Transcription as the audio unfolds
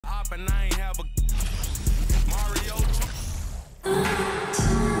and I ain't have a Mario.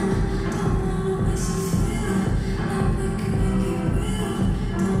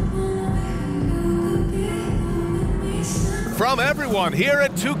 From everyone here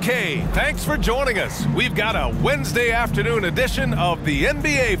at 2K, thanks for joining us. We've got a Wednesday afternoon edition of the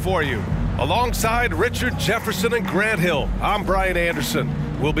NBA for you. Alongside Richard Jefferson and Grant Hill, I'm Brian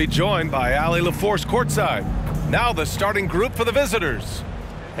Anderson. We'll be joined by Allie LaForce courtside. Now the starting group for the visitors.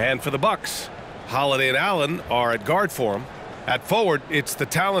 And for the Bucks, Holiday and Allen are at guard for him. At forward, it's the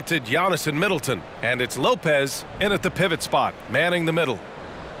talented Giannis and Middleton. And it's Lopez in at the pivot spot, manning the middle.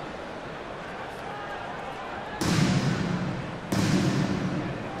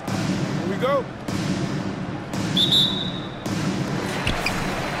 Go.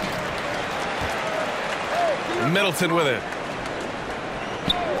 Middleton with it.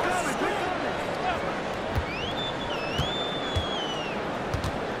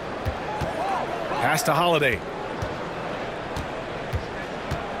 Pass to Holiday.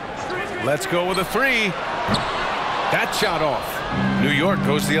 Let's go with a three. That shot off. New York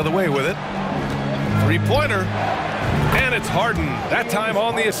goes the other way with it. Three-pointer. And it's Harden, that time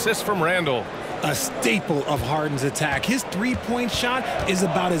on the assist from Randall. A staple of Harden's attack. His three-point shot is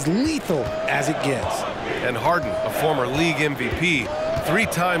about as lethal as it gets. And Harden, a former league MVP,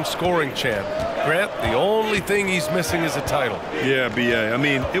 three-time scoring champ. Grant, the only thing he's missing is a title. Yeah, B.A. I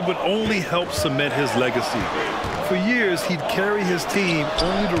mean, it would only help cement his legacy. For years, he'd carry his team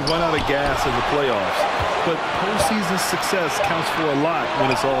only to run out of gas in the playoffs. But postseason success counts for a lot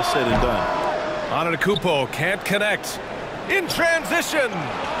when it's all said and done. Antetokounmpo can't connect. In transition.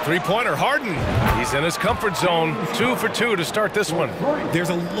 Three-pointer, Harden. He's in his comfort zone. 2 for 2 to start this one. There's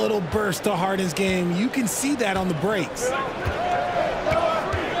a little burst to Harden's game. You can see that on the breaks.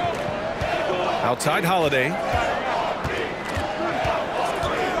 Outside Holiday.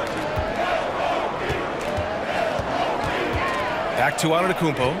 Back to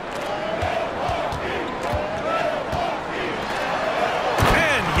Antetokounmpo.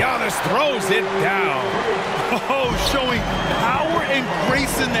 Giannis throws it down. Oh, showing power and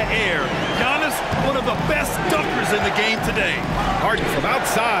grace in the air. Giannis, one of the best dunkers in the game today. Harden from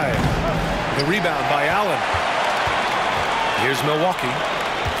outside. The rebound by Allen. Here's Milwaukee.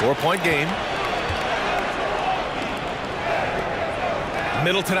 4-point game.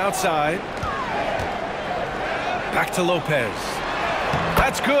 Middleton outside. Back to Lopez.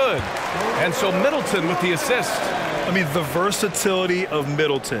 That's good. And so Middleton with the assist. I mean, the versatility of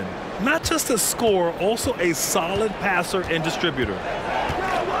Middleton. Not just a scorer, also a solid passer and distributor.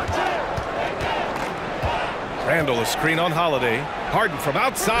 Randall, a screen on Holiday. Harden from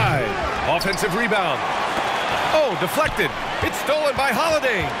outside. Offensive rebound. Oh, deflected. It's stolen by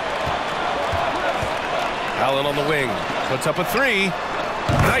Holiday. Allen on the wing. Puts up a three.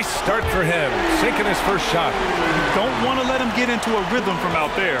 Nice start for him. Sinking his first shot. You don't want to let him get into a rhythm from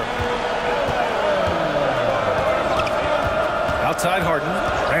out there. Outside Harden.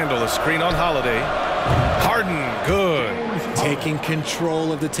 Randall, a screen on Holiday. Harden, good. Taking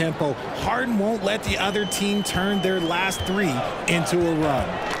control of the tempo. Harden won't let the other team turn their last three into a run.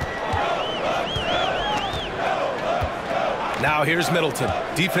 Now here's Middleton.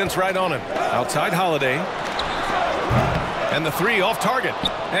 Defense right on him. Outside Holiday. And the three off target.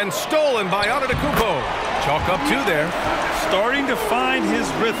 And stolen by Antetokounmpo. Chalk up two there. Starting to find his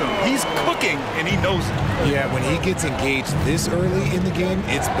rhythm. He's cooking, and he knows it. Yeah, when he gets engaged this early in the game,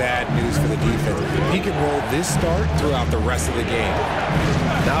 it's bad news for the defense. He can roll this start throughout the rest of the game.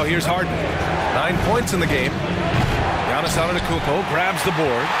 Now here's Harden. 9 points in the game. Giannis Antetokounmpo grabs the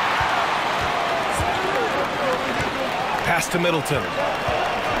board. Pass to Middleton.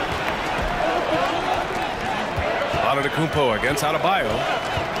 Antetokounmpo against Adebayo.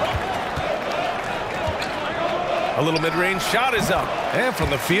 A little mid-range shot is up. And from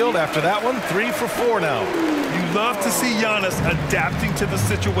the field after that one, 3 for 4 now. You love to see Giannis adapting to the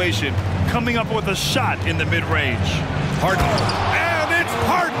situation, coming up with a shot in the mid-range. Harden. And it's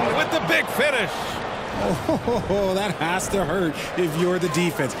Harden with the big finish. Oh, that has to hurt if you're the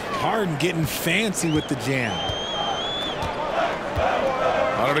defense. Harden getting fancy with the jam.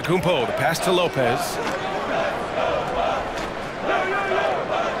 Antetokounmpo, the pass to Lopez.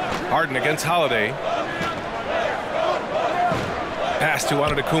 Harden against Holiday. Pass to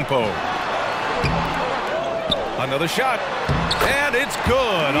Antetokounmpo. Another shot. And it's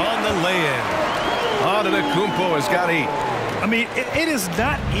good on the lay-in. Antetokounmpo has got 8. I mean, it is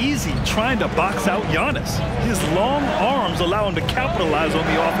not easy trying to box out Giannis. His long arms allow him to capitalize on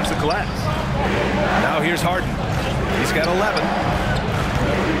the offensive glass. Now here's Harden. He's got 11.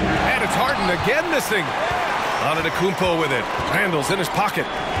 And it's Harden again missing. Antetokounmpo with it. Randall's in his pocket.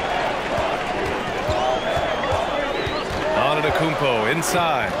 Antetokounmpo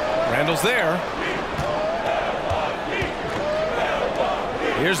inside. Randall's there.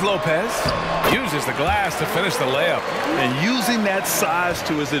 Here's Lopez. Uses the glass to finish the layup. And using that size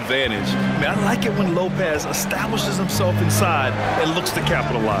to his advantage. I like it when Lopez establishes himself inside and looks to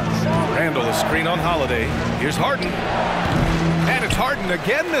capitalize. Randall, a screen on Holiday. Here's Harden. And it's Harden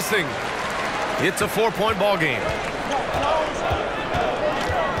again missing. It's a 4-point ball game.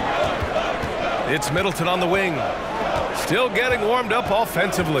 It's Middleton on the wing. Still getting warmed up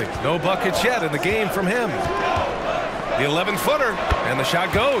offensively. No buckets yet in the game from him. The 11-footer, and the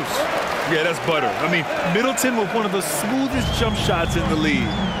shot goes. Yeah, that's butter. I mean, Middleton with one of the smoothest jump shots in the league.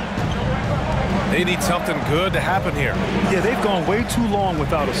 They need something good to happen here. Yeah, they've gone way too long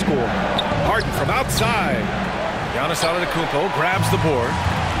without a score. Harden from outside. Giannis Antetokounmpo grabs the board.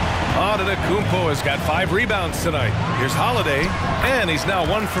 Antetokounmpo has got 5 rebounds tonight. Here's Holiday, and he's now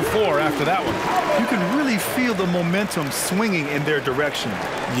 1 for 4 after that one. You can really feel the momentum swinging in their direction.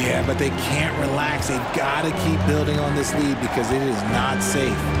 Yeah, but they can't relax. They've got to keep building on this lead because it is not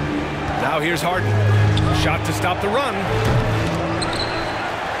safe. Now here's Harden. Shot to stop the run.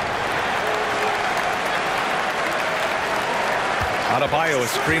 Adebayo, a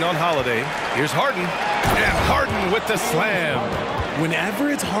screen on Holiday. Here's Harden. And Harden with the slam. Whenever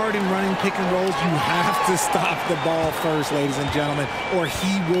it's Harden running pick and rolls, you have to stop the ball first, ladies and gentlemen, or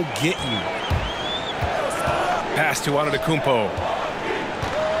he will get you. Pass to Antetokounmpo.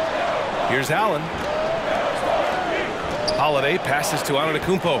 Here's Allen. Holiday passes to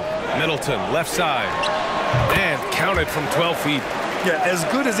Antetokounmpo. Middleton, left side. And counted from 12 feet. Yeah, as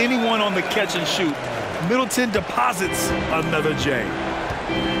good as anyone on the catch and shoot. Middleton deposits another J.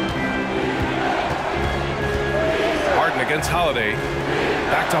 Harden against Holiday.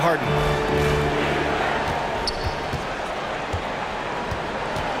 Back to Harden.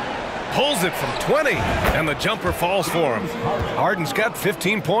 Pulls it from 20, and the jumper falls for him. Harden's got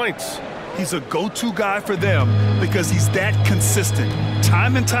 15 points. He's a go-to guy for them because he's that consistent.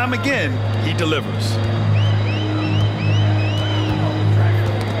 Time and time again, he delivers.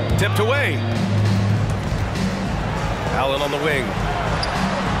 Tipped away. Allen on the wing.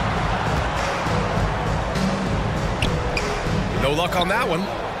 No luck on that one.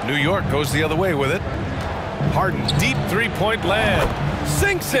 New York goes the other way with it. Harden, deep three-point land.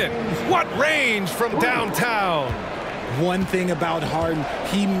 Sinks it. What range from downtown. One thing about Harden,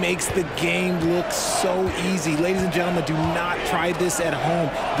 he makes the game look so easy. Ladies and gentlemen, do not try this at home.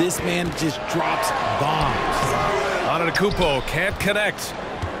 This man just drops bombs. Antetokounmpo can't connect.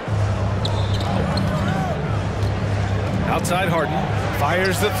 Outside Harden.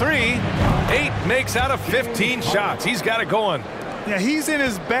 Fires the 3. 8 makes out of 15 shots. He's got it going. Yeah, he's in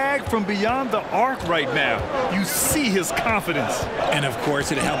his bag from beyond the arc right now. You see his confidence. And, of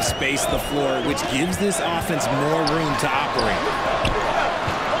course, it helps space the floor, which gives this offense more room to operate.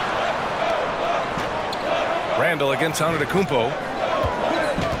 Randall against Antetokounmpo.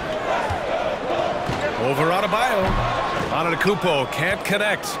 Over Adebayo. Antetokounmpo can't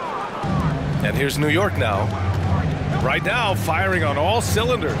connect. And here's New York now. Right now, firing on all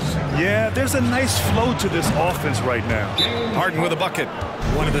cylinders. Yeah, there's a nice flow to this offense right now. Harden with a bucket.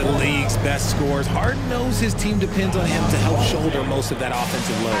 One of the league's best scorers. Harden knows his team depends on him to help shoulder most of that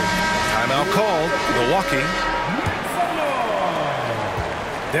offensive load. Timeout called. Milwaukee.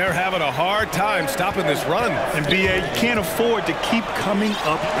 They're having a hard time stopping this run. And B.A., you can't afford to keep coming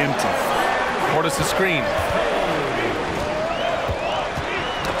up empty. Portis the screen.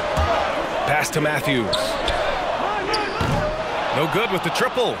 Pass to Matthews. No good with the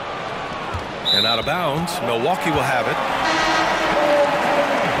triple. And out of bounds. Milwaukee will have it.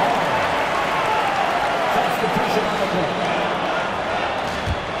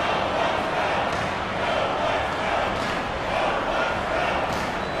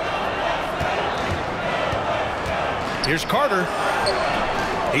 Here's Carter.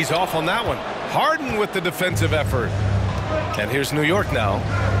 He's off on that one. Harden with the defensive effort. And here's New York now.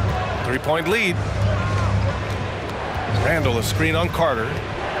 3-point lead. Randall, a screen on Carter.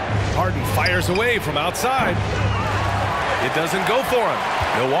 Harden fires away from outside. It doesn't go for him.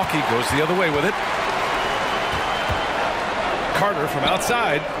 Milwaukee goes the other way with it. Carter from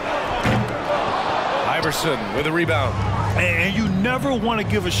outside. Iverson with a rebound. And you never want to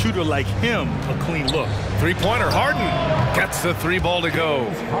give a shooter like him a clean look. Three-pointer, Harden gets the 3 ball to go.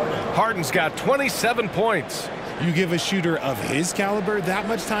 Harden's got 27 points. You give a shooter of his caliber that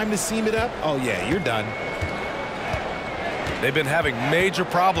much time to seam it up? Oh, yeah, you're done. They've been having major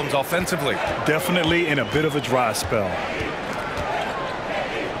problems offensively. Definitely in a bit of a dry spell.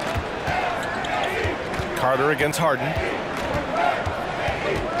 Carter against Harden.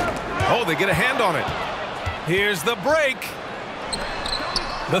 Oh, they get a hand on it. Here's the break.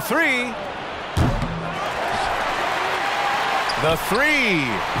 The three. The three.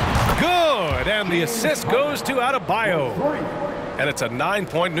 Good. And the assist goes to Adebayo. And it's a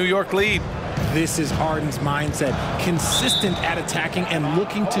 9-point New York lead. This is Harden's mindset. Consistent at attacking and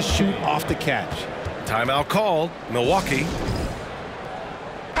looking to shoot off the catch. Timeout called. Milwaukee.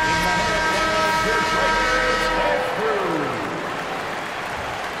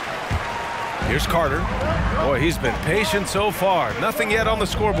 Here's Carter. Boy, he's been patient so far. Nothing yet on the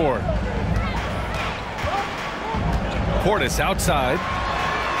scoreboard. Portis outside.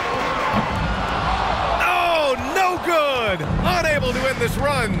 Oh, no good. Unable to end this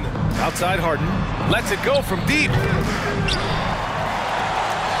run. Outside Harden. Lets it go from deep.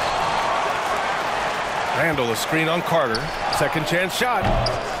 Randall a screen on Carter. Second chance shot.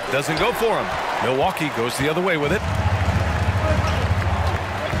 Doesn't go for him. Milwaukee goes the other way with it.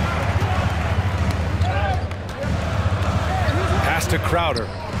 Pass to Crowder.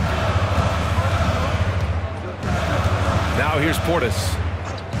 Now here's Portis.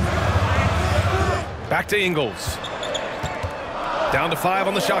 Back to Ingles. Down to 5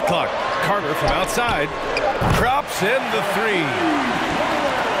 on the shot clock. Carter from outside. Drops in the three.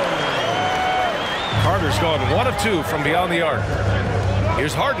 Carter's gone 1 of 2 from beyond the arc.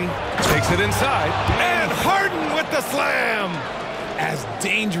 Here's Harden. Takes it inside. And Harden with the slam. As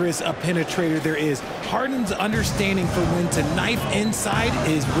dangerous a penetrator there is, Harden's understanding for when to knife inside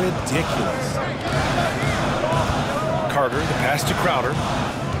is ridiculous. Carter, the pass to Crowder.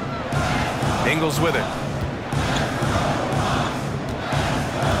 Ingles with it.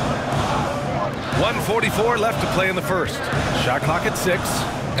 1:44 left to play in the first. Shot clock at 6.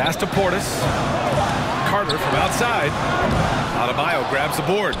 Pass to Portis. Carter from outside. Adebayo grabs the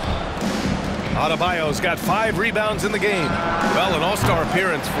board. Adebayo's got 5 rebounds in the game. Well, an all-star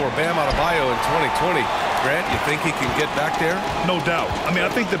appearance for Bam Adebayo in 2020. Grant, you think he can get back there? No doubt. I mean, I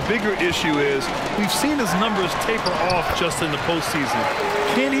think the bigger issue is we've seen his numbers taper off just in the postseason.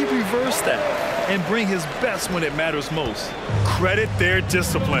 Can he reverse that and bring his best when it matters most? Credit their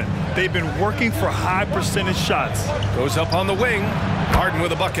discipline. They've been working for high percentage shots. Goes up on the wing. Harden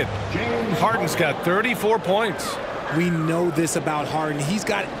with a bucket. Harden's got 34 points. We know this about Harden. He's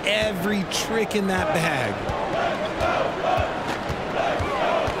got every trick in that bag.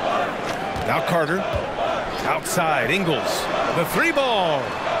 Now Carter. Outside, Ingles. The 3 ball.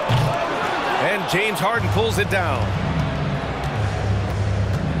 And James Harden pulls it down.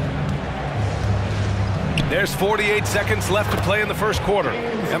 There's 48 seconds left to play in the first quarter.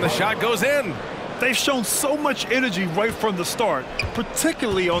 And the shot goes in. They've shown so much energy right from the start,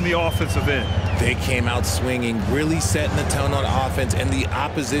 particularly on the offensive end. They came out swinging, really setting the tone on offense, and the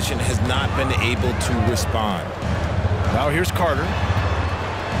opposition has not been able to respond. Now here's Carter.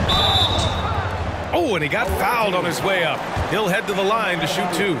 Oh, and he got fouled on his way up. He'll head to the line to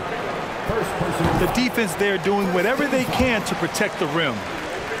shoot 2. The defense there doing whatever they can to protect the rim.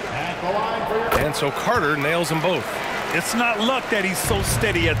 And so Carter nails them both. It's not luck that he's so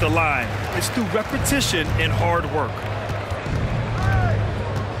steady at the line. It's through repetition and hard work.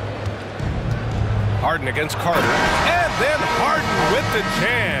 Harden against Carter. And then Harden with the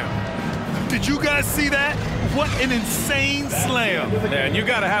jam. Did you guys see that? What an insane slam. Man, you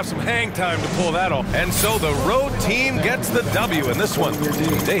got to have some hang time to pull that off. And so the road team gets the W in this one.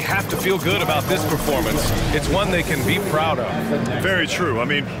 They have to feel good about this performance. It's one they can be proud of. Very true. I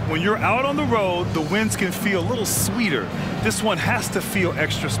mean, when you're out on the road, the wins can feel a little sweeter. This one has to feel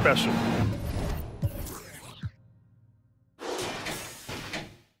extra special.